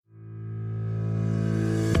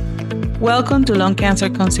Welcome to Lung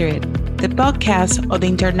Cancer Considered, the podcast of the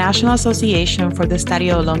International Association for the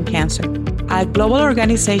Study of Lung Cancer, a global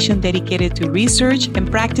organization dedicated to research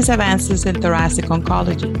and practice advances in thoracic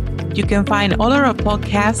oncology. You can find all of our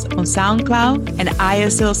podcasts on SoundCloud and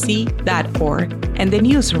ISLC.org and the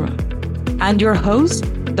newsroom. I'm your host,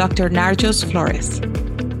 Dr. Narjust Florez.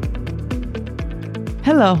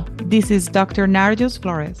 Hello, this is Dr. Narjust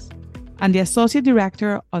Florez. I'm the Associate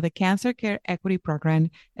Director of the Cancer Care Equity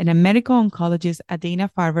Program and a medical oncologist at the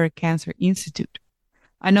Dana-Farber Cancer Institute,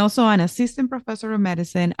 and also an assistant professor of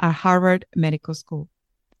medicine at Harvard Medical School.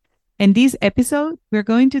 In this episode, we're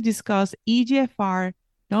going to discuss EGFR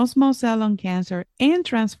non-small cell lung cancer and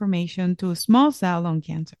transformation to small cell lung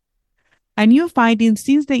cancer, a new finding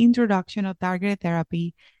since the introduction of targeted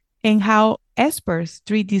therapy and how experts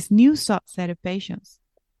treat this new subset of patients.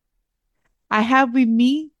 I have with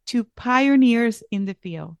me two pioneers in the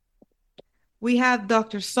field. We have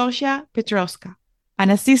Dr. Zofia Piotrowska, an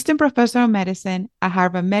assistant professor of medicine at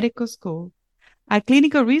Harvard Medical School, a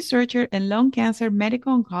clinical researcher and lung cancer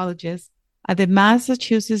medical oncologist at the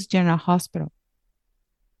Massachusetts General Hospital.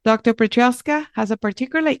 Dr. Piotrowska has a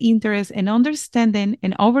particular interest in understanding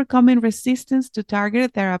and overcoming resistance to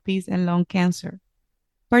targeted therapies in lung cancer,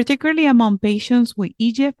 particularly among patients with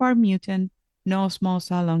EGFR-mutant non-small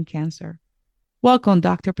cell lung cancer. Welcome,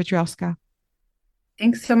 Dr. Piotrowska.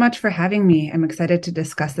 Thanks so much for having me. I'm excited to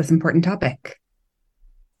discuss this important topic.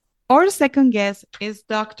 Our second guest is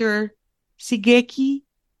Dr. Shigeki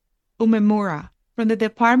Umemura from the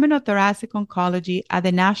Department of Thoracic Oncology at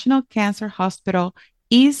the National Cancer Hospital,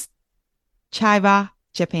 East Chiba,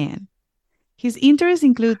 Japan. His interests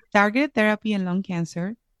include targeted therapy in lung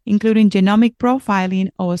cancer, including genomic profiling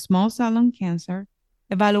of small cell lung cancer,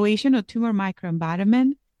 evaluation of tumor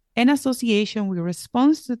microenvironment, and association with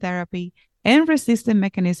response to therapy and resistant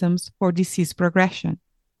mechanisms for disease progression.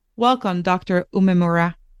 Welcome, Dr.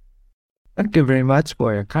 Umemura. Thank you very much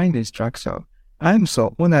for your kind introduction. I'm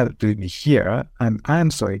so honored to be here, and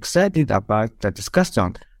I'm so excited about the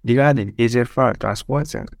discussion regarding EGFR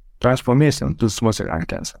transformation to small cell lung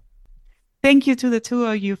cancer. Thank you to the two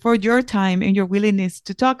of you for your time and your willingness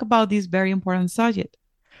to talk about this very important subject.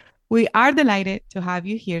 We are delighted to have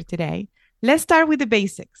you here today. Let's start with the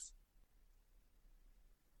basics.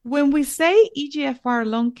 When we say EGFR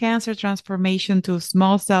lung cancer transformation to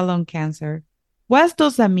small cell lung cancer, what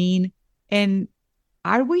does that mean? And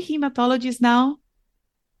are we hematologists now?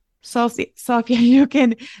 Zofia, you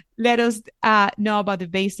can let us know about the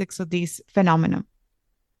basics of this phenomenon.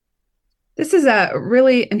 This is a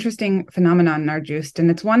really interesting phenomenon, Narjust, and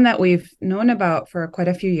it's one that we've known about for quite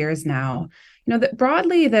a few years now. That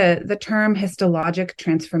broadly, the term histologic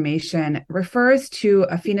transformation refers to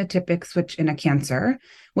a phenotypic switch in a cancer,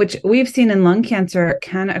 which we've seen in lung cancer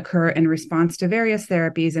can occur in response to various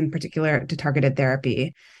therapies, in particular to targeted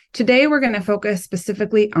therapy. Today, we're going to focus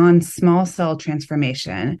specifically on small cell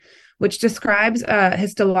transformation, which describes a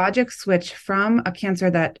histologic switch from a cancer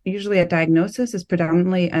that usually at diagnosis is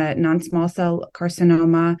predominantly a non-small cell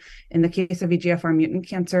carcinoma. In the case of EGFR mutant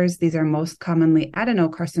cancers, these are most commonly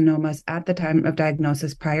adenocarcinomas at the time of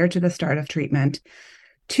diagnosis prior to the start of treatment,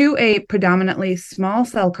 to a predominantly small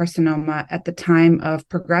cell carcinoma at the time of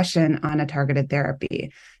progression on a targeted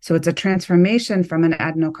therapy. So it's a transformation from an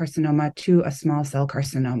adenocarcinoma to a small cell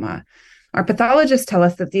carcinoma. Our pathologists tell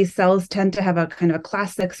us that these cells tend to have a kind of a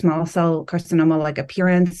classic small cell carcinoma-like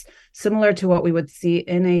appearance, similar to what we would see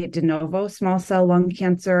in a de novo small cell lung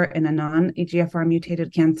cancer in a non-EGFR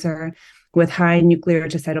mutated cancer, with high nuclear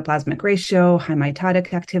to cytoplasmic ratio, high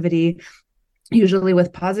mitotic activity, usually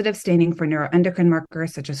with positive staining for neuroendocrine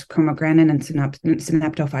markers such as chromogranin and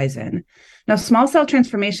synaptophysin. Now, small cell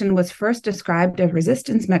transformation was first described as a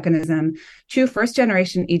resistance mechanism to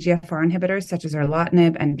first-generation EGFR inhibitors such as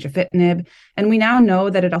erlotinib and gefitinib, and we now know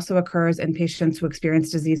that it also occurs in patients who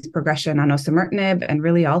experience disease progression on osimertinib and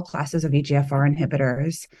really all classes of EGFR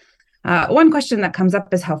inhibitors. One question that comes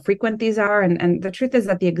up is how frequent these are, and the truth is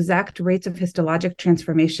that the exact rates of histologic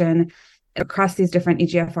transformation across these different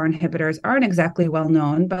EGFR inhibitors aren't exactly well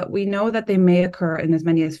known, but we know that they may occur in as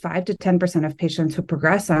many as 5 to 10% of patients who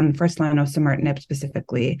progress on first-line osimertinib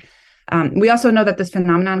specifically. We also know that this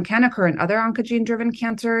phenomenon can occur in other oncogene-driven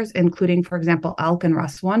cancers, including, for example, ALK and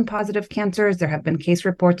ROS1 positive cancers. There have been case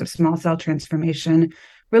reports of small cell transformation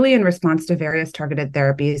really in response to various targeted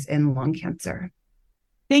therapies in lung cancer.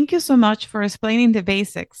 Thank you so much for explaining the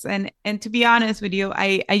basics. And to be honest with you,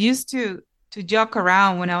 I used to joke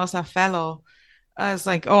around when I was a fellow. I was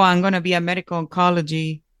like, oh, I'm going to be a medical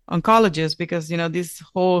oncologist because, this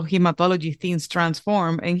whole hematology things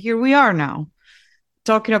transform. And here we are now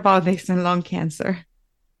talking about this in lung cancer.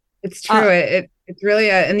 It's true. It's really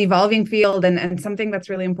an evolving field and something that's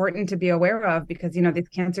really important to be aware of because, these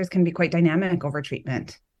cancers can be quite dynamic over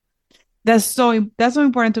treatment. That's so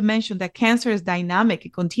important to mention that cancer is dynamic.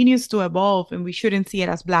 It continues to evolve, and we shouldn't see it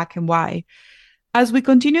as black and white. As we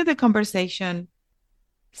continue the conversation,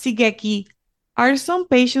 Shigeki, are some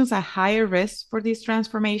patients at higher risk for this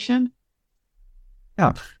transformation?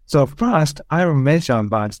 Yeah. So first, I will mention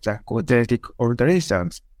about the genetic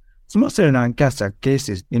alterations. Small cell lung cancer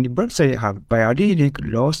cases universally have biallelic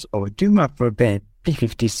loss of tumor protein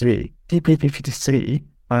p53, TP53,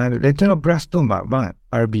 and retinoblastoma 1,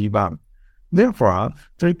 RB1. Therefore,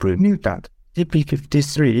 triple mutant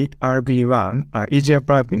TP53, RB1, and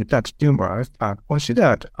EGFR-mutant tumors are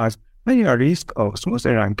considered as higher risk of small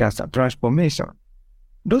cell lung cancer transformation.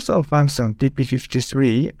 Loss of function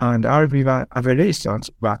TP53 and RB1 aberrations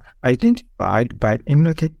were identified by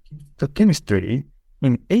immunohistochemistry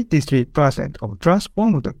in 83% of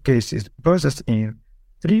transformed cases versus in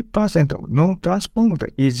 3% of non-transformed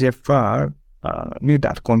EGFR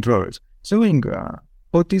mutant controls, showing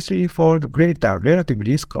 43-fold greater relative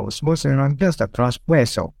risk of small cell lung cancer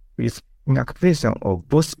transformation with inactivation of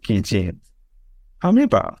both key genes.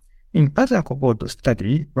 However, in other cohort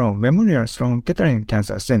study from Memorial Sloan Kettering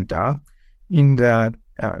Cancer Center, in the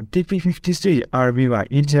TP53 RB1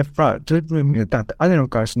 EGFR triple mutant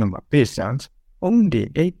adenocarcinoma patients, only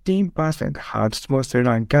 18% had small cell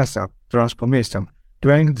lung cancer transformation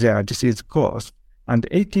during their disease course, and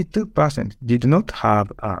 82% did not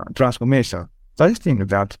have transformation, suggesting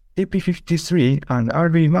that TP53 and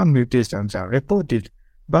RB1 mutations are reported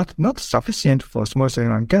but not sufficient for small cell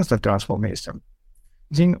lung cancer transformation.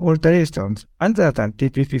 Gene alterations other than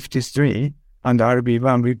TP53 and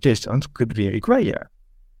RB1 mutations could be required.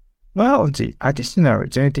 One of the additional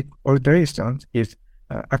genetic alterations is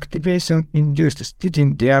activation-induced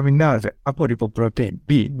stigin deaminase apolipoprotein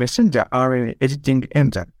B messenger RNA editing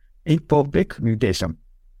enzyme ApoBec mutation.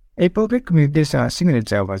 ApoBec mutation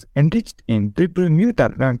signature was enriched in triple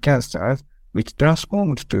mutant lung cancers, which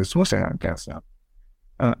transformed to small cell lung cancer.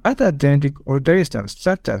 Other genetic alterations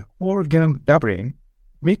such as whole genome doubling,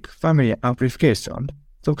 MYC family amplification,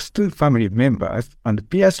 SOX2 family members, and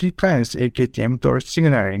PI3 kinase AKT-mTOR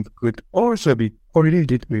signaling could also be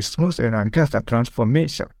correlated with small cell lung cancer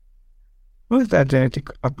transformation. Further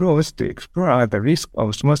genetic approach to explore the risk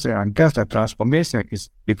of small cell lung cancer transformation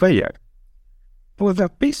is required. For the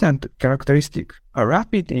patient characteristic, a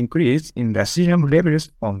rapid increase in the serum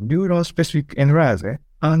levels of neuron-specific enzyme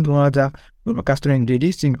and other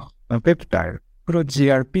progesterin-releasing peptide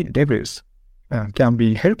pro-GRP levels can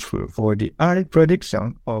be helpful for the early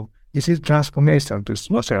prediction of disease transformation to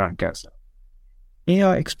small cell lung cancer. In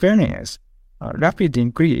our experience, a rapid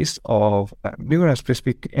increase of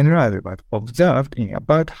neuron-specific enzyme was observed in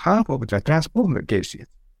about half of the transformed cases.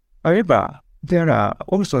 However, there are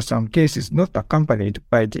also some cases not accompanied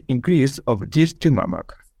by the increase of these tumor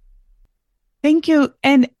markers. Thank you.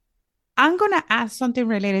 And I'm going to ask something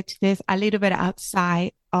related to this a little bit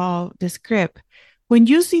outside of the script. When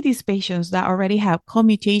you see these patients that already have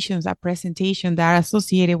co-mutations at presentation that are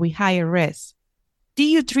associated with higher risk, do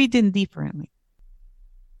you treat them differently?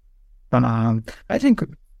 I think for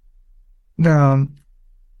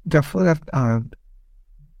that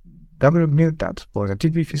double mutant for the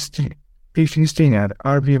TP53 and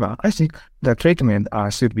RB1, I think the treatment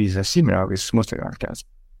should be similar with small cell lung cancer.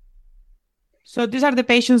 So these are the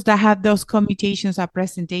patients that have those co-mutations at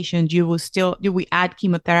presentation. Do we add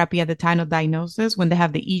chemotherapy at the time of diagnosis when they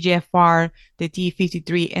have the EGFR, the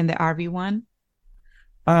T53, and the RB1?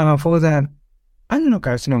 For the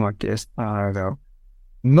adenocarcinoma case,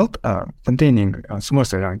 not containing small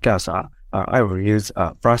cell lung cancer, I will use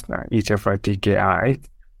first EGFR TKI,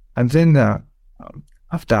 and then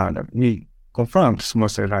after we confirmed small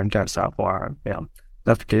cell lung cancer for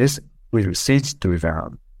that case, we will switch to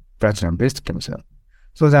the platinum-based chemotherapy.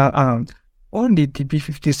 So that only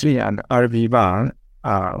TP53 and RB1,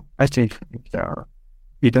 I think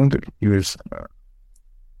we don't use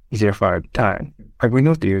EGFR time. I will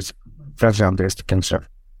not use platinum-based chemotherapy.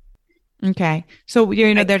 Okay. So,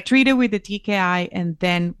 they're treated with the TKI, and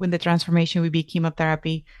then when the transformation will be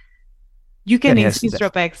chemotherapy. You can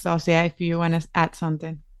introspect, Zofia, if you want to add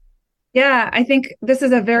something. Yeah, I think this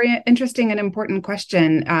is a very interesting and important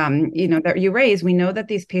question, that you raise. We know that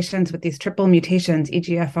these patients with these triple mutations,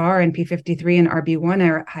 EGFR and P53 and RB1,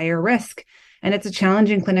 are at higher risk. And it's a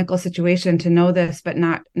challenging clinical situation to know this, but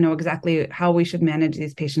not know exactly how we should manage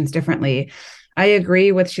these patients differently. I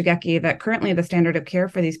agree with Shigeki that currently the standard of care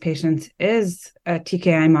for these patients is a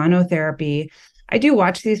TKI monotherapy. I do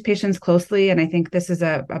watch these patients closely, and I think this is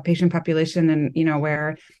a patient population and,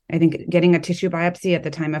 where I think getting a tissue biopsy at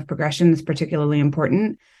the time of progression is particularly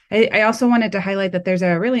important. I also wanted to highlight that there's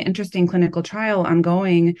a really interesting clinical trial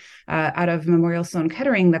ongoing out of Memorial Sloan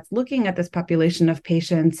Kettering that's looking at this population of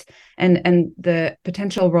patients and the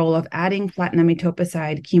potential role of adding platinum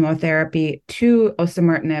etoposide chemotherapy to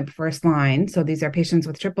osimertinib first line. So these are patients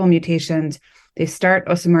with triple mutations. They start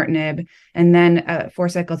osimertinib, and then 4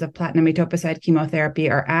 cycles of platinum etoposide chemotherapy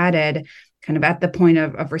are added kind of at the point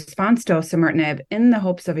of response to osimertinib in the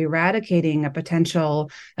hopes of eradicating a potential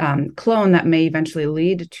clone that may eventually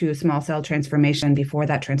lead to small cell transformation before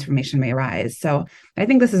that transformation may arise. So I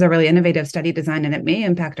think this is a really innovative study design, and it may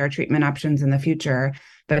impact our treatment options in the future.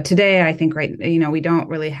 But today, I think, we don't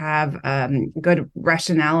really have good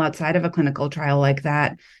rationale outside of a clinical trial like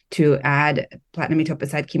that to add platinum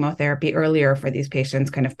etoposide chemotherapy earlier for these patients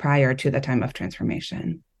kind of prior to the time of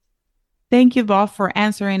transformation. Thank you both for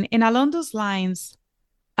answering. And along those lines,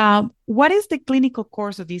 what is the clinical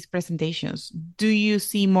course of these presentations? Do you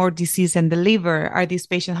see more disease in the liver? Are these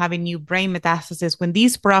patients having new brain metastases when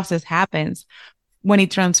this process happens, when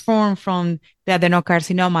it transforms from the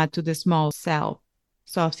adenocarcinoma to the small cell?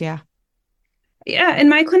 Zofia. Yeah, in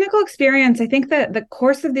my clinical experience, I think that the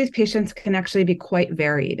course of these patients can actually be quite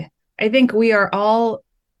varied. I think we all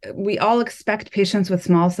expect patients with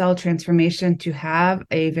small cell transformation to have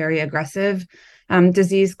a very aggressive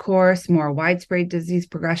disease course, more widespread disease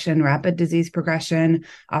progression, rapid disease progression,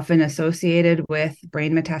 often associated with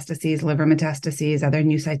brain metastases, liver metastases, other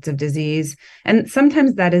new sites of disease. And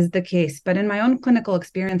sometimes that is the case. But in my own clinical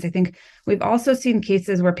experience, I think we've also seen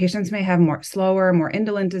cases where patients may have more slower, more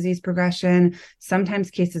indolent disease progression,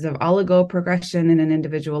 sometimes cases of oligo progression in an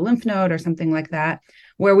individual lymph node or something like that,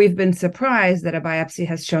 where we've been surprised that a biopsy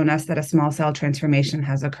has shown us that a small cell transformation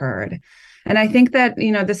has occurred. And I think that,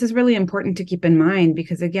 this is really important to keep in mind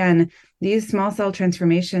because, again, these small cell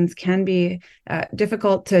transformations can be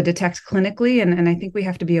difficult to detect clinically. And I think we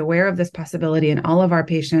have to be aware of this possibility in all of our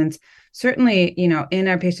patients. Certainly, in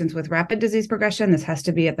our patients with rapid disease progression, this has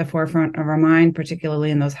to be at the forefront of our mind, particularly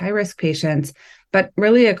in those high-risk patients. But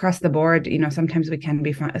really across the board, sometimes we can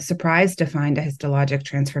be surprised to find a histologic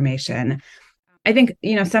transformation. I think,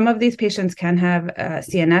 some of these patients can have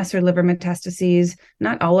CNS or liver metastases.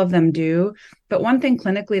 Not all of them do. But one thing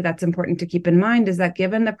clinically that's important to keep in mind is that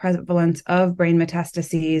given the prevalence of brain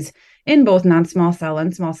metastases in both non-small cell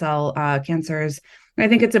and small cell cancers, I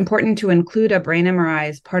think it's important to include a brain MRI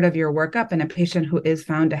as part of your workup in a patient who is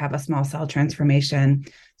found to have a small cell transformation.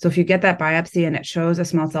 So if you get that biopsy and it shows a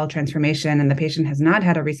small cell transformation and the patient has not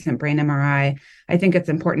had a recent brain MRI, I think it's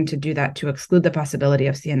important to do that to exclude the possibility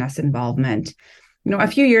of CNS involvement. A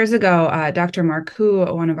few years ago, Dr. Mark Hu,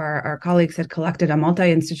 one of our colleagues, had collected a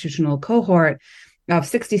multi-institutional cohort of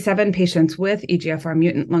 67 patients with EGFR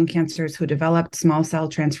mutant lung cancers who developed small cell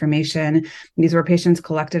transformation. These were patients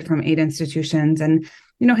collected from 8 institutions. And,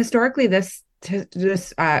 historically, this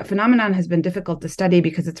phenomenon has been difficult to study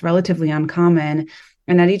because it's relatively uncommon.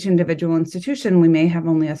 And at each individual institution, we may have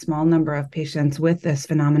only a small number of patients with this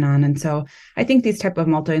phenomenon. And so I think these type of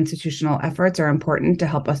multi-institutional efforts are important to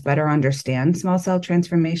help us better understand small cell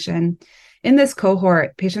transformation. In this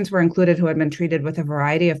cohort, patients were included who had been treated with a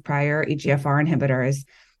variety of prior EGFR inhibitors,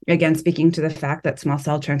 again, speaking to the fact that small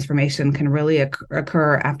cell transformation can really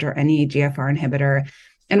occur after any EGFR inhibitor.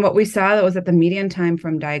 And what we saw was that the median time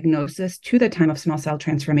from diagnosis to the time of small cell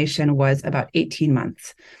transformation was about 18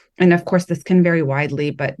 months. And of course, this can vary widely,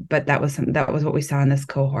 but that was what we saw in this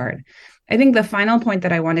cohort. I think the final point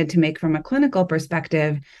that I wanted to make from a clinical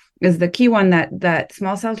perspective is the key one that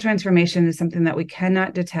small cell transformation is something that we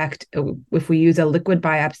cannot detect if we use a liquid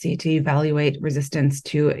biopsy to evaluate resistance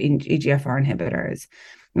to EGFR inhibitors.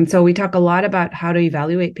 And so we talk a lot about how to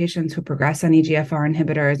evaluate patients who progress on EGFR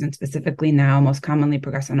inhibitors, and specifically now most commonly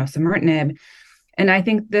progress on osimertinib. And I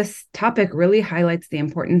think this topic really highlights the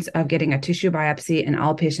importance of getting a tissue biopsy in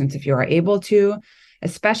all patients if you are able to,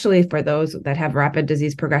 especially for those that have rapid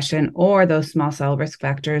disease progression or those small cell risk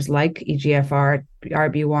factors like EGFR,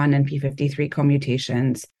 RB1, and P53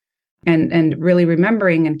 co-mutations. And really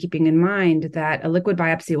remembering and keeping in mind that a liquid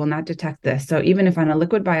biopsy will not detect this. So even if on a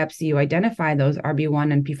liquid biopsy you identify those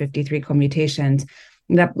RB1 and P53 co-mutations,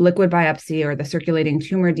 that liquid biopsy or the circulating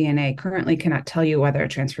tumor DNA currently cannot tell you whether a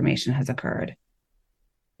transformation has occurred.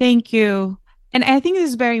 Thank you. And I think this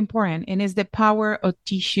is very important, and is the power of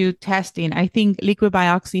tissue testing. I think liquid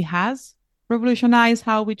biopsy has revolutionized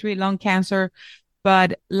how we treat lung cancer,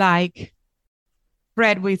 but like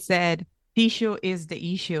Fred, we said, tissue is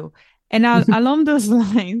the issue. And along those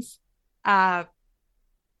lines, Shigeki,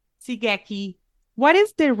 what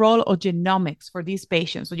is the role of genomics for these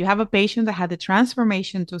patients? So you have a patient that had the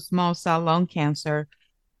transformation to small cell lung cancer.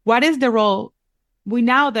 What is the role? We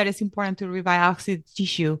know that it's important to rebiopsy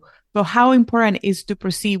tissue, but how important is to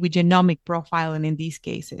proceed with genomic profiling in these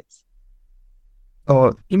cases?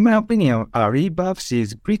 So, in my opinion, a rebiopsy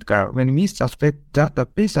is critical when we suspect that the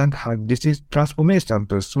patient has disease transformation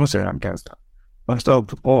to small cell lung cancer. First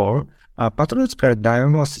of all, a pathological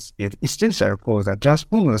diagnosis is essential for the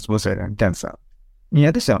transformed small cell lung cancer. In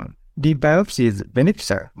addition, the biopsy is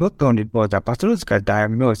beneficial not only for the pathological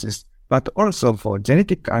diagnosis, but also for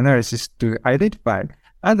genetic analysis to identify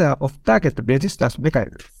other off-target resistance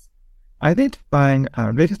mechanisms. Identifying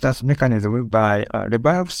a resistance mechanism by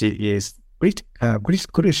rebiopsy is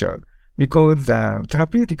crucial because the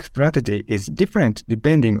therapeutic strategy is different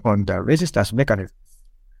depending on the resistance mechanism.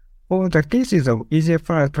 For the cases of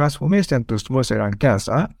EGFR transformation to small cell lung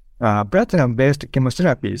cancer, platinum-based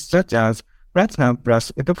chemotherapy such as platinum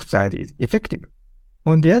plus etoposide is effective.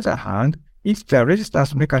 On the other hand, if the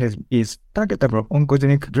resistance mechanism is targetable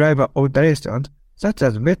oncogenic driver alterations such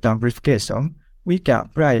as MET amplification, we can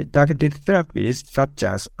apply targeted therapies such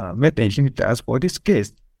as MET inhibitors for this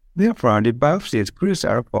case. Therefore, the biopsy is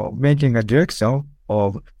crucial for making a direction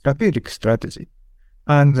of therapeutic strategy.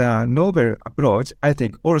 And the novel approach, I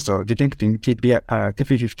think, also detecting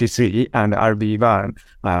TP53 and RB1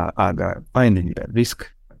 and finding the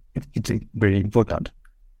risk. It's very important.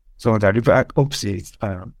 So the biopsy is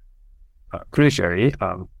crucially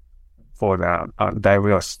for the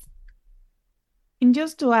diagnosis. And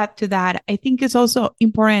just to add to that, I think it's also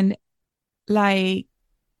important, like,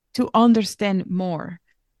 to understand more.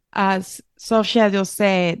 As Zofia just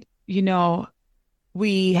said,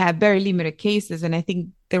 we have very limited cases, and I think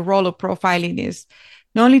the role of profiling is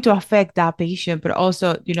not only to affect that patient, but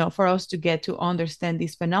also, for us to get to understand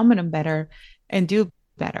this phenomenon better and do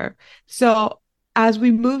better. So as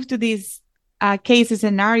we move to this case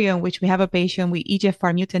scenario in which we have a patient with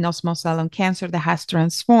EGFR-mutant non-small cell lung cancer that has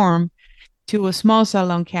transformed to a small cell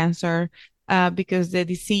lung cancer because the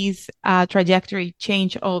disease trajectory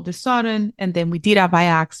changed all of a sudden, and then we did a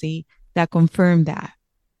biopsy that confirmed that.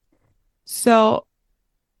 So,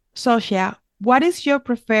 Zofia, what is your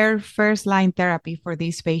preferred first-line therapy for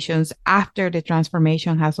these patients after the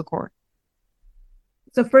transformation has occurred?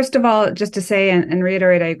 So first of all, just to say and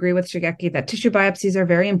reiterate, I agree with Shigeki that tissue biopsies are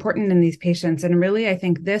very important in these patients. And really, I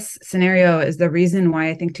think this scenario is the reason why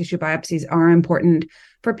I think tissue biopsies are important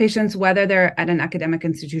for patients, whether they're at an academic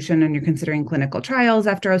institution and you're considering clinical trials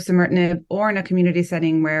after osimertinib, or in a community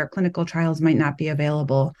setting where clinical trials might not be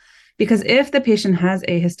available. Because if the patient has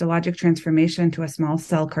a histologic transformation to a small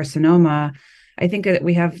cell carcinoma, I think that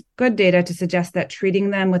we have good data to suggest that treating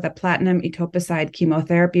them with a platinum etoposide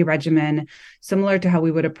chemotherapy regimen, similar to how we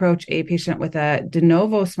would approach a patient with a de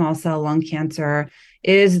novo small cell lung cancer,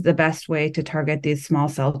 is the best way to target these small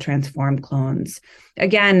cell transformed clones.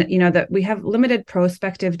 Again, that we have limited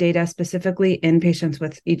prospective data specifically in patients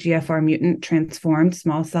with EGFR mutant transformed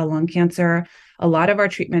small cell lung cancer. A lot of our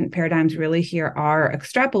treatment paradigms really here are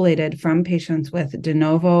extrapolated from patients with de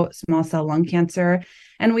novo small cell lung cancer.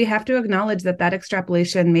 And we have to acknowledge that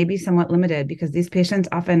extrapolation may be somewhat limited because these patients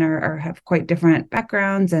often have quite different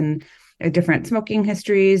backgrounds and different smoking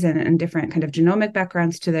histories and different kind of genomic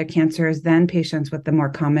backgrounds to their cancers than patients with the more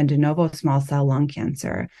common de novo small cell lung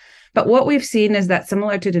cancer. But what we've seen is that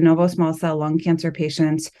similar to de novo small cell lung cancer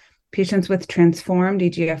patients with transformed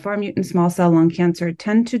EGFR mutant small cell lung cancer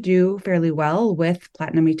tend to do fairly well with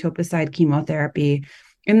platinum etoposide chemotherapy.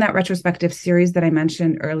 In that retrospective series that I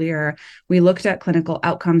mentioned earlier, we looked at clinical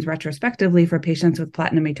outcomes retrospectively for patients with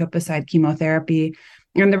platinum etoposide chemotherapy,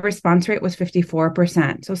 and the response rate was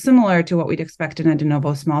 54%. So similar to what we'd expect in a de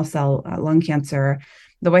novo small cell lung cancer,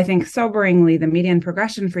 though I think soberingly, the median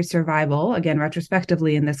progression-free survival, again,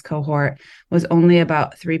 retrospectively in this cohort, was only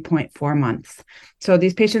about 3.4 months. So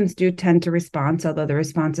these patients do tend to respond, although the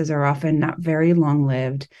responses are often not very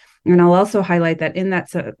long-lived. And I'll also highlight that in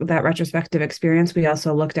that retrospective experience, we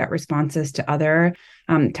also looked at responses to other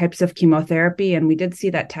types of chemotherapy. And we did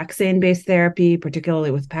see that taxane-based therapy,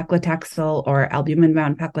 particularly with paclitaxel or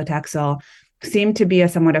albumin-bound paclitaxel, seemed to be a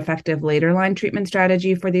somewhat effective later line treatment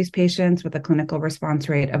strategy for these patients with a clinical response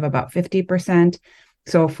rate of about 50%.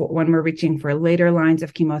 So when we're reaching for later lines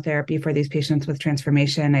of chemotherapy for these patients with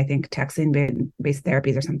transformation, I think taxane-based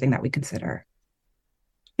therapies are something that we consider.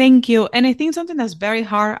 Thank you. And I think something that's very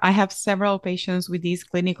hard, I have several patients with this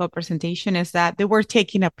clinical presentation, is that they were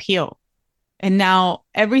taking a pill. And now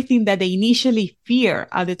everything that they initially fear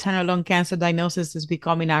at the time of lung cancer diagnosis is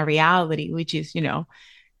becoming a reality, which is,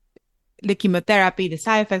 the chemotherapy, the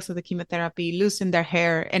side effects of the chemotherapy, losing their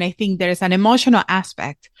hair. And I think there's an emotional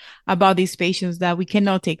aspect about these patients that we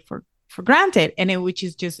cannot take for granted, and which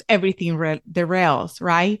is just everything derails,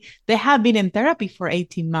 right? They have been in therapy for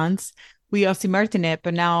 18 months with osimertinib,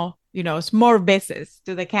 but now, it's more visits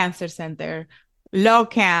to the cancer center, low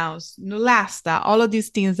counts, Neulasta, all of these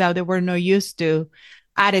things that they were not used to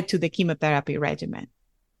added to the chemotherapy regimen.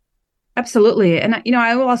 Absolutely. And,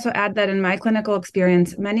 I will also add that in my clinical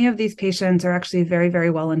experience, many of these patients are actually very, very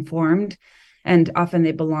well informed. And often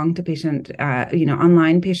they belong to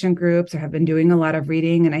online patient groups or have been doing a lot of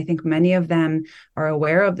reading. And I think many of them are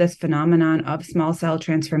aware of this phenomenon of small cell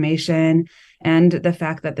transformation and the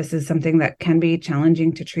fact that this is something that can be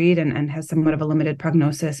challenging to treat and has somewhat of a limited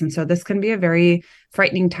prognosis. And so this can be a very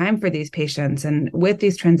frightening time for these patients. And with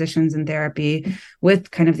these transitions in therapy,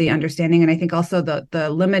 with kind of the understanding, and I think also the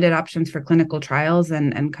limited options for clinical trials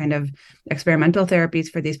and kind of experimental therapies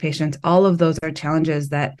for these patients, all of those are challenges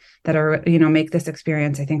that are, make this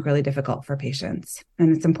experience, I think, really difficult for patients.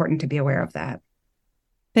 And it's important to be aware of that.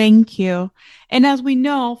 Thank you. And as we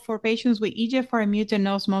know, for patients with EGFR mutant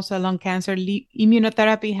non-small cell lung cancer,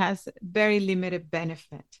 immunotherapy has very limited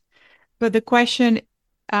benefit. But the question,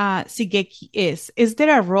 Shigeki, is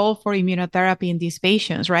there a role for immunotherapy in these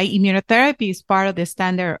patients, right? Immunotherapy is part of the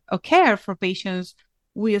standard of care for patients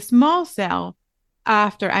with small cell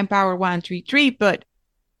after IMpower133, but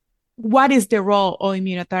what is the role of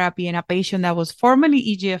immunotherapy in a patient that was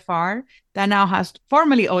formerly EGFR, that now has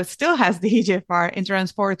formerly or still has the EGFR and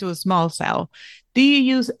transferred to a small cell? Do you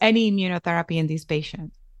use any immunotherapy in these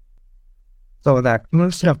patients? So the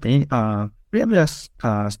immunotherapy, previous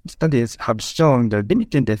studies have shown the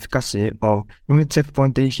limited efficacy of immune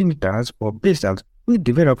checkpoint inhibitors for patients who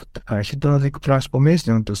developed heterozygous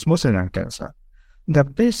transformation to small cell lung cancer. The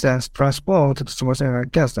patients transformed to small cell lung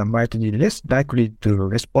cancer might be less likely to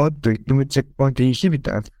respond to immune checkpoint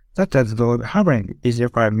inhibitors, such as those harboring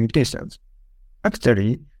EGFR mutations.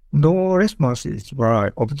 Actually, no responses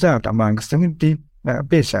were observed among 70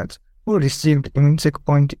 patients who received immune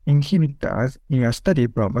checkpoint inhibitors in a study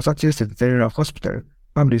from Massachusetts General Hospital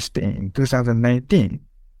published in 2019.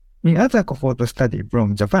 In other cohort study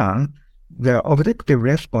from Japan, the objective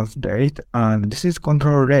response rate and disease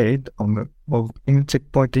control rate of immune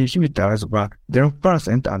checkpoint inhibitors were 0%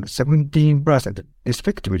 and 17%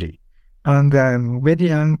 respectively, and the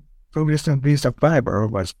median progression-free survival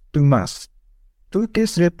was 2 months. Two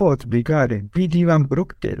case reports regarding PD-1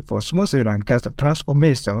 blockade for small cell lung cancer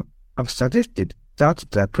transformation have suggested that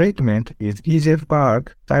the treatment with EGFR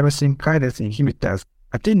tyrosine kinase inhibitors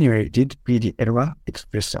attenuated PD-L1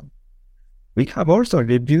 expression. We have also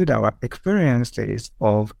reviewed our experiences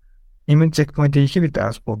of immune checkpoint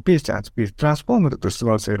inhibitors for patients with transformed to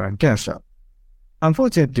small cell lung cancer.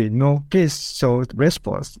 Unfortunately, no case showed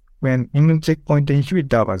response when immune checkpoint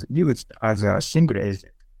inhibitor was used as a single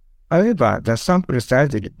agent. However, the sample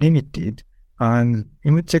size is limited and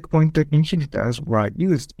immune checkpoint inhibitors were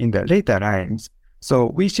used in the later lines, so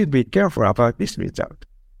we should be careful about this result.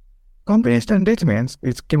 Combination regimens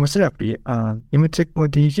with chemotherapy and immune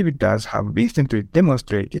checkpoint inhibitors have recently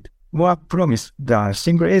demonstrated more promise than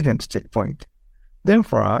single-agent checkpoint.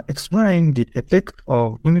 Therefore, exploring the effect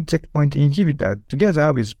of immune checkpoint inhibitor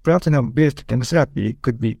together with platinum-based chemotherapy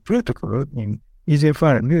could be fruitful in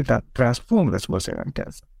EGFR mutant transformed small cell lung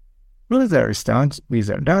cancer. Further research with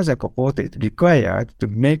a larger cohort is required to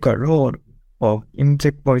make a role of immune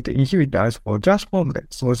checkpoint inhibitors for transformed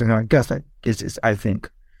small cell lung cancer cases, I think.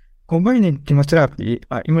 Combining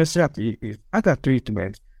immunotherapy with other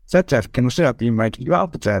treatments, such as chemotherapy, might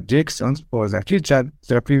develop the directions for the future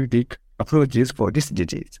therapeutic approaches for this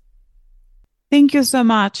disease. Thank you so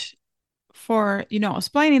much for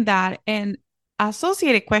explaining that. And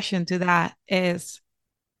associated question to that is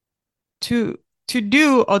to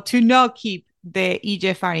do or to not keep the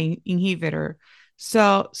EGFR inhibitor.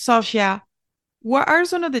 So, Zofia, what are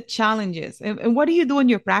some of the challenges and what do you do in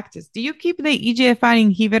your practice? Do you keep the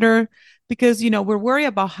EGFR inhibitor because, we're worried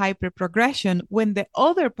about hyperprogression when the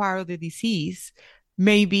other part of the disease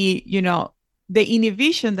may be, the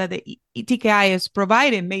inhibition that the TKI is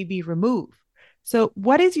providing may be removed. So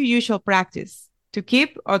what is your usual practice to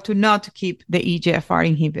keep or to not to keep the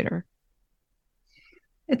EGFR inhibitor?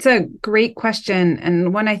 It's a great question,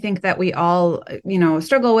 and one I think that we all,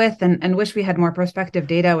 struggle with and wish we had more prospective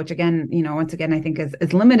data, which again, once again, I think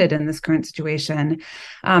is limited in this current situation.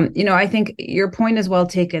 I think your point is well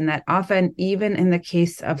taken that often, even in the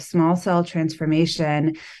case of small cell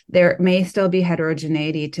transformation, there may still be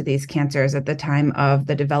heterogeneity to these cancers at the time of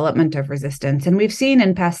the development of resistance. And we've seen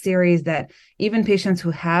in past series that even patients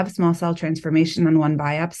who have small cell transformation on one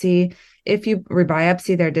biopsy, if you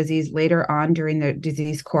rebiopsy their disease later on during the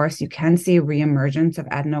disease course, you can see reemergence of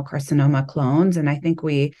adenocarcinoma clones. And I think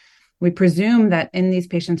we presume that in these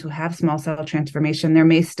patients who have small cell transformation, there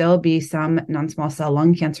may still be some non-small cell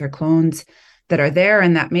lung cancer clones that are there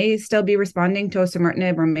and that may still be responding to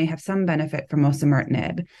osimertinib or may have some benefit from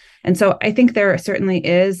osimertinib. And so I think there certainly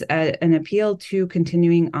is an appeal to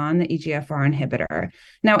continuing on the EGFR inhibitor.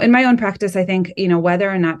 Now, in my own practice, I think, whether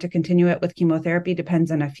or not to continue it with chemotherapy depends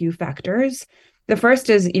on a few factors. The first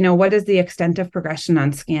is, what is the extent of progression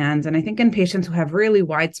on scans? And I think in patients who have really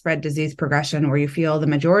widespread disease progression, where you feel the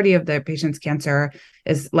majority of the patient's cancer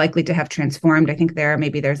is likely to have transformed, I think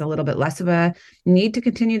there's a little bit less of a need to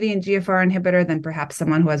continue the EGFR inhibitor than perhaps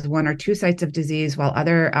someone who has one or two sites of disease, while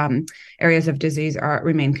other areas of disease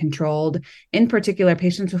remain controlled. In particular,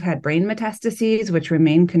 patients who've had brain metastases, which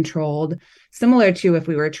remain controlled, similar to if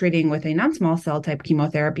we were treating with a non-small cell type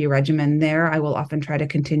chemotherapy regimen, there I will often try to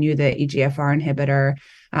continue the EGFR inhibitor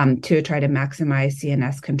to try to maximize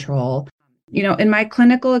CNS control. In my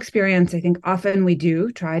clinical experience, I think often we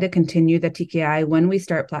do try to continue the TKI when we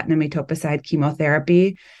start platinum etoposide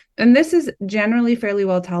chemotherapy. And this is generally fairly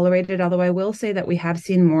well tolerated, although I will say that we have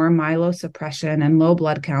seen more myelosuppression and low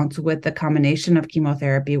blood counts with the combination of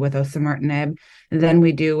chemotherapy with osimertinib than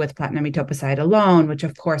we do with platinum etoposide alone, which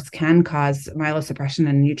of course can cause myelosuppression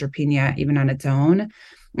and neutropenia even on its own.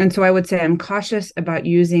 And so I would say I'm cautious about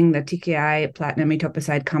using the TKI platinum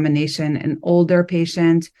etoposide combination in older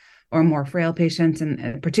patients or more frail patients,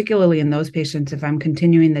 and particularly in those patients, if I'm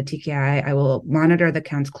continuing the TKI, I will monitor the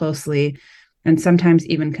counts closely and sometimes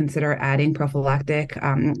even consider adding prophylactic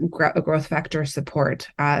growth factor support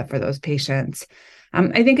for those patients.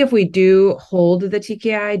 I think if we do hold the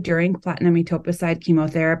TKI during platinum etoposide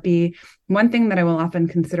chemotherapy, one thing that I will often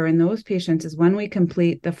consider in those patients is when we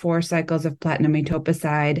complete the 4 cycles of platinum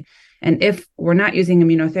etoposide, and if we're not using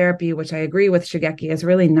immunotherapy, which I agree with Shigeki is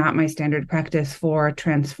really not my standard practice for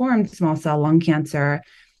transformed small cell lung cancer,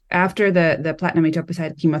 after the platinum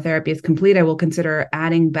etoposide chemotherapy is complete, I will consider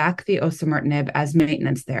adding back the osimertinib as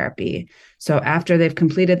maintenance therapy. So after they've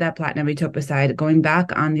completed that platinum etoposide, going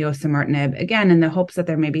back on the osimertinib, again, in the hopes that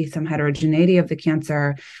there may be some heterogeneity of the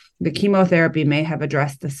cancer, the chemotherapy may have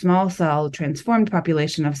addressed the small cell transformed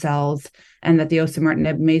population of cells, and that the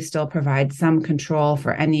osimertinib may still provide some control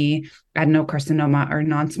for any adenocarcinoma or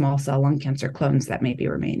non-small cell lung cancer clones that may be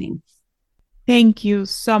remaining. Thank you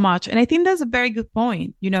so much. And I think that's a very good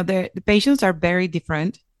point. The patients are very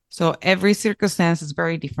different. So every circumstance is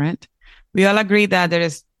very different. We all agree that there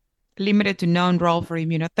is limited to none role for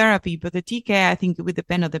immunotherapy, but the TKI, I think it would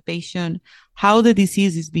depend on the patient, how the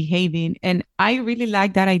disease is behaving. And I really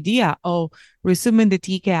like that idea of resuming the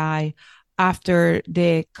TKI after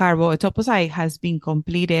the carboetoposide has been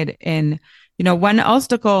completed. And, one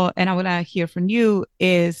obstacle, and I want to hear from you,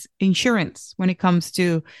 is insurance when it comes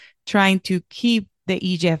to trying to keep the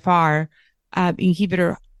EGFR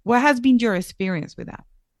inhibitor. What has been your experience with that?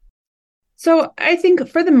 So I think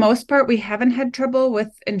for the most part, we haven't had trouble with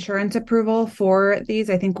insurance approval for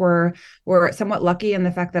these. I think we're somewhat lucky in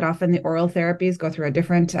the fact that often the oral therapies go through a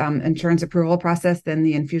different insurance approval process than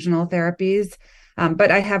the infusional therapies.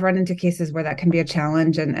 But I have run into cases where that can be a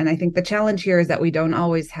challenge. And I think the challenge here is that we don't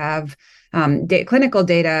always have clinical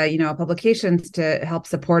data, publications to help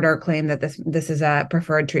support our claim that this is a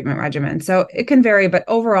preferred treatment regimen. So it can vary, but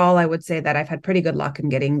overall, I would say that I've had pretty good luck in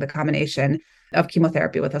getting the combination of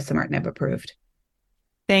chemotherapy with osimertinib approved.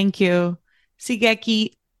 Thank you.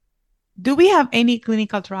 Shigeki, do we have any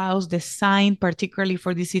clinical trials designed particularly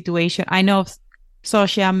for this situation? I know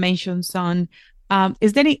Zofia mentioned some.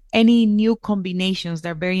 Is there any new combinations that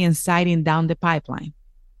are very exciting down the pipeline?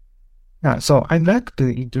 Yeah, so I'd like to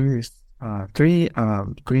introduce 3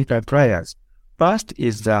 clinical trials. First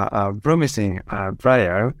is the promising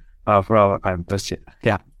trial from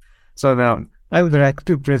yeah. So now I would like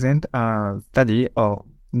to present a study of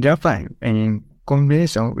niraparib in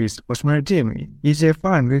combination with osimertinib in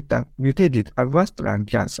EGFR mutated advanced lung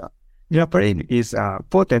cancer. Niraparib is a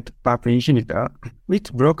potent PARP inhibitor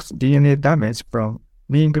which blocks DNA damage from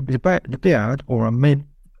being repaired or may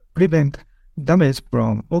prevent damage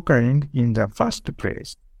from occurring in the first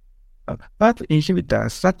place. PARP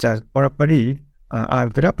inhibitors such as olaparib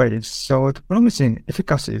and niraparib showed promising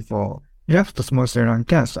efficacy for relapsed small cell lung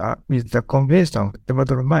cancer with the combination of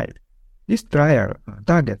temozolomide. This trial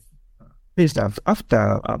targets patients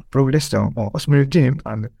after progression of osimertinib,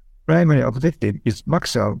 and primary objective is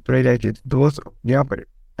maximal tolerated dose of niraparib.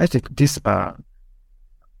 I think this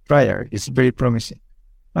trial is very promising.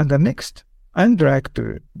 And the next, I'd like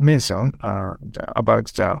to mention about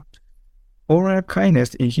the oral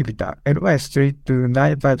kinase inhibitor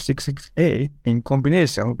LY3295668 in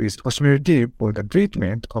combination with osimertinib for the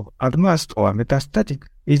treatment of advanced or metastatic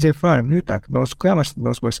EGFR-mutant non-squamous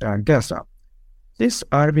non-small cell lung cancer. This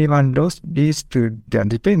RB1 loss leads to the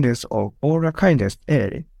dependence of oral kinase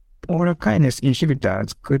A. Oral kinase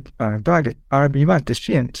inhibitors could target RB1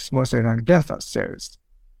 deficient small cell lung cancer cells.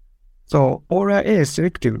 So, oral A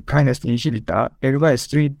selective kinase inhibitor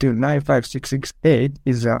LY3295668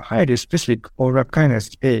 is a highly specific oral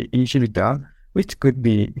kinase A inhibitor which could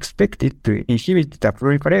be expected to inhibit the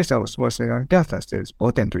proliferation of small cell lung cancer cells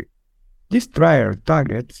potently. This trial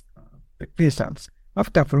targets patients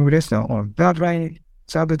after progression on third-line,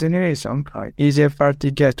 third-generation EGFR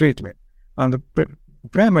TKI treatment, and the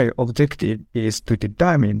primary objective is to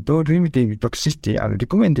determine dose-limiting toxicity and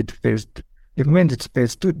recommended phase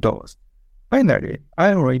 2 dose. Finally,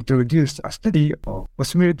 I will introduce a study of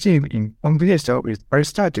osimertinib in combination with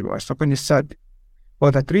varistatin or sapanisertib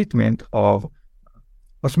for the treatment of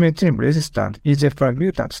osimertinib-resistant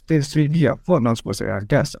EGFR-mutant stage 3B or 4 non-small cell lung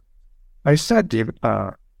cancer.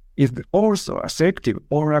 Varistatin is also a selective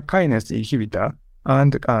oral kinase inhibitor,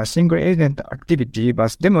 and single-agent activity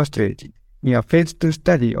was demonstrated in a phase 2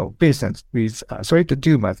 study of patients with solid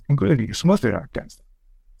tumors, including small cell lung cancer.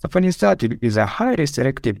 Sapanisertib is a highly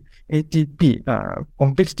selective ATP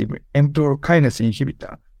competitive mTOR kinase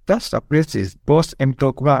inhibitor that suppresses both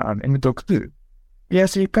mTOR1 and mTOR2.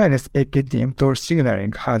 PI3 kinase AKT mTOR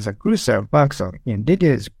signaling has a crucial function in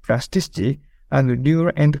lineage plasticity and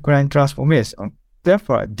neuroendocrine transformation.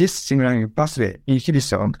 Therefore, this signaling pathway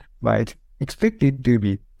inhibition might expected to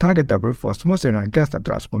be targetable for small cell lung cancer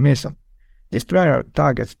transformation. This trial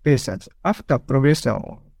targets patients after progression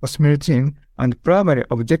of osimertinib, and primary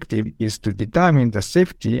objective is to determine the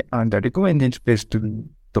safety and the recommended phase 2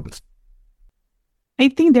 dose. I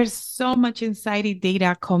think there's so much insighty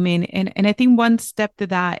data coming, and I think one step to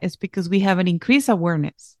that is because we have an increased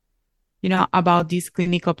awareness, about this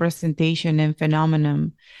clinical presentation and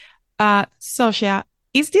phenomenon. Zofia,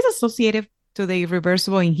 is this associated to the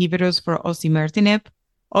irreversible inhibitors for osimertinib,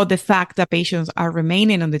 or the fact that patients are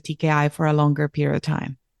remaining on the TKI for a longer period of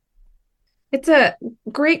time? It's a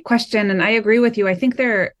great question, and I agree with you. I think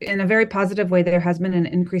in a very positive way, there has been an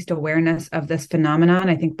increased awareness of this phenomenon.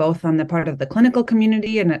 I think both on the part of the clinical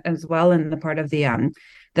community and as well in the part of the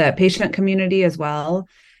patient community as well.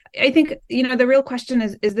 I think, the real question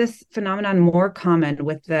is this phenomenon more common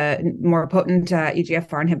with the more potent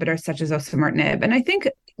EGFR inhibitors such as osimertinib? And I think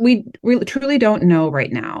we really truly don't know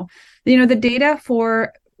right now. The data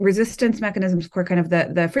for resistance mechanisms, for kind of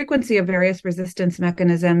the frequency of various resistance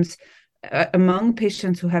mechanisms among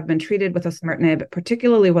patients who have been treated with osimertinib,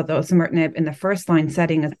 particularly with osimertinib in the first-line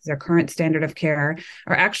setting as their current standard of care,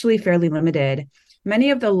 are actually fairly limited.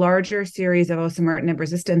 Many of the larger series of osimertinib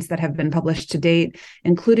resistance that have been published to date,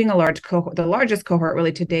 including the largest cohort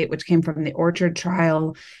really to date, which came from the Orchard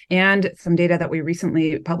trial, and some data that we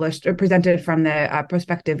recently published or presented from the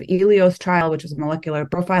prospective ELIOS trial, which was a molecular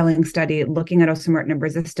profiling study looking at osimertinib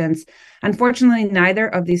resistance. Unfortunately, neither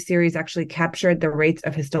of these series actually captured the rates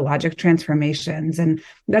of histologic transformations. And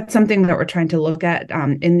that's something that we're trying to look at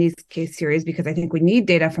in these case series, because I think we need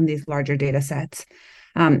data from these larger data sets.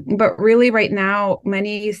 But really right now,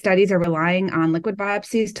 many studies are relying on liquid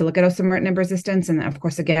biopsies to look at osimertinib resistance. And of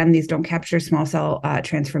course, again, these don't capture small cell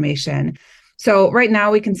transformation. So right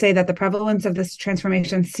now we can say that the prevalence of this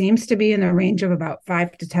transformation seems to be in the range of about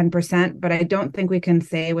 5 to 10%, but I don't think we can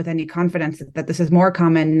say with any confidence that this is more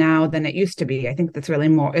common now than it used to be. I think that's really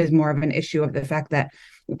more of an issue of the fact that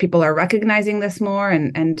people are recognizing this more,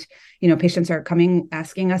 and patients are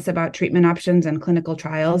asking us about treatment options and clinical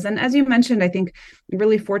trials. And as you mentioned, I think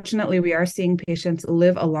really fortunately we are seeing patients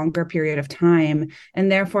live a longer period of time,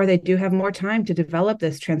 and therefore they do have more time to develop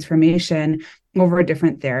this transformation over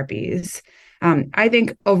different therapies. I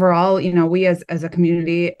think overall, we as a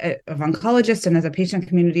community of oncologists and as a patient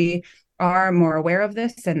community are more aware of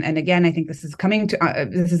this. And again, I think this is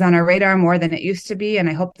this is on our radar more than it used to be. And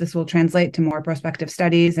I hope this will translate to more prospective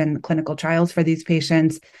studies and clinical trials for these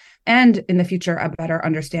patients. And in the future, a better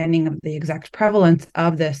understanding of the exact prevalence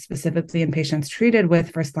of this specifically in patients treated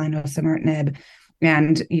with first-line osimertinib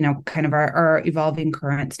and, kind of our evolving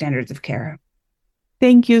current standards of care.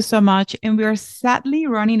 Thank you so much. And we are sadly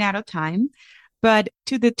running out of time. But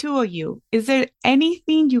to the two of you, is there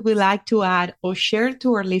anything you would like to add or share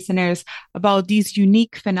to our listeners about this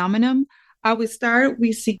unique phenomenon? I will start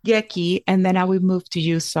with Shigeki, and then I will move to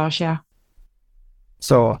you, Zofia.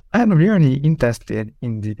 So I'm really interested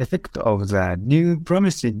in the effect of the new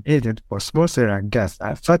promising agent for small cell lung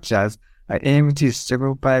cancer, such as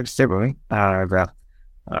AMT757, the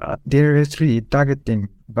DLL3 targeting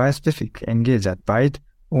bispecific engager BiTE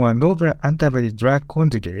or novel antibody drug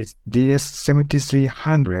conjugates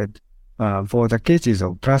DS7300 for the cases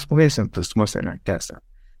of transformation to small cell lung cancer.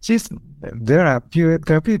 Since there are few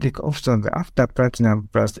therapeutic options after platinum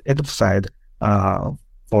plus etoposide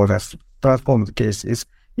for the transformed cases,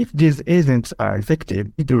 if these agents are effective,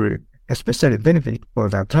 it will especially benefit for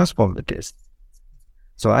the transformed case.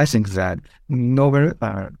 So I think that novel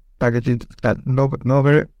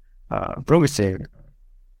promising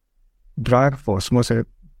drug for small cell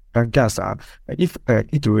lung cancer, if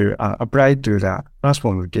it will apply to the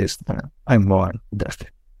transformed case, I'm more interested.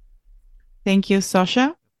 Thank you,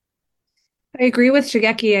 Zofia. I agree with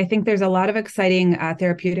Shigeki. I think there's a lot of exciting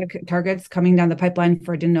therapeutic targets coming down the pipeline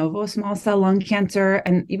for de novo small cell lung cancer.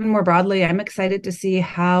 And even more broadly, I'm excited to see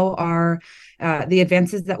how the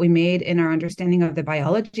advances that we made in our understanding of the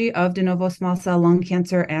biology of de novo small cell lung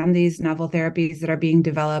cancer and these novel therapies that are being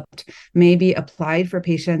developed may be applied for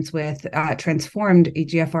patients with transformed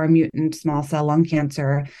EGFR mutant small cell lung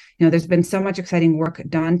cancer. There's been so much exciting work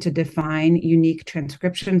done to define unique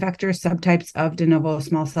transcription vector subtypes of de novo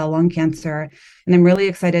small cell lung cancer. And I'm really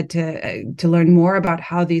excited to learn more about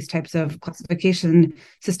how these types of classification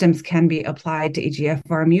systems can be applied to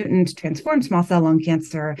EGFR mutant transformed small cell lung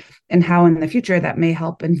cancer, and how in the future that may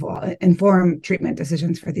help inform treatment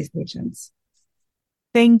decisions for these patients.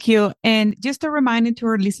 Thank you. And just a reminder to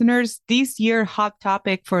our listeners, this year's hot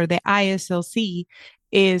topic for the ISLC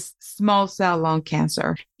is small cell lung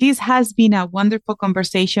cancer. This has been a wonderful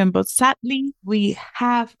conversation, but sadly, we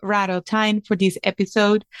have run out of time for this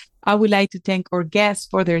episode. I would like to thank our guests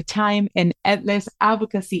for their time and endless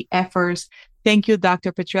advocacy efforts. Thank you,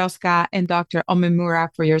 Dr. Piotrowska and Dr. Umemura,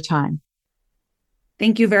 for your time.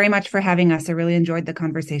 Thank you very much for having us. I really enjoyed the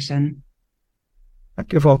conversation.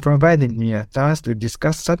 Thank you for providing me a chance to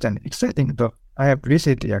discuss such an exciting topic. I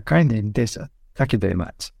appreciate your kind invitation. Thank you very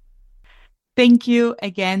much. Thank you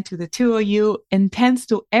again to the two of you, and thanks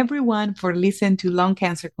to everyone for listening to Lung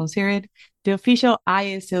Cancer Considered, the official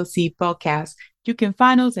ISLC podcast. You can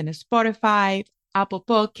find us on Spotify, Apple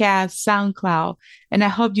Podcasts, SoundCloud, and I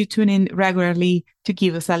hope you tune in regularly to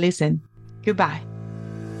give us a listen. Goodbye.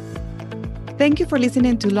 Thank you for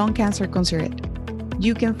listening to Lung Cancer Considered.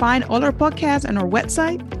 You can find all our podcasts on our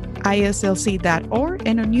website, islc.org,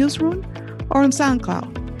 and our newsroom, or on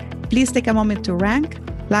SoundCloud. Please take a moment to rank,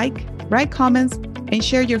 like, write comments, and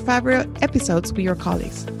share your favorite episodes with your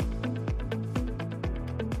colleagues.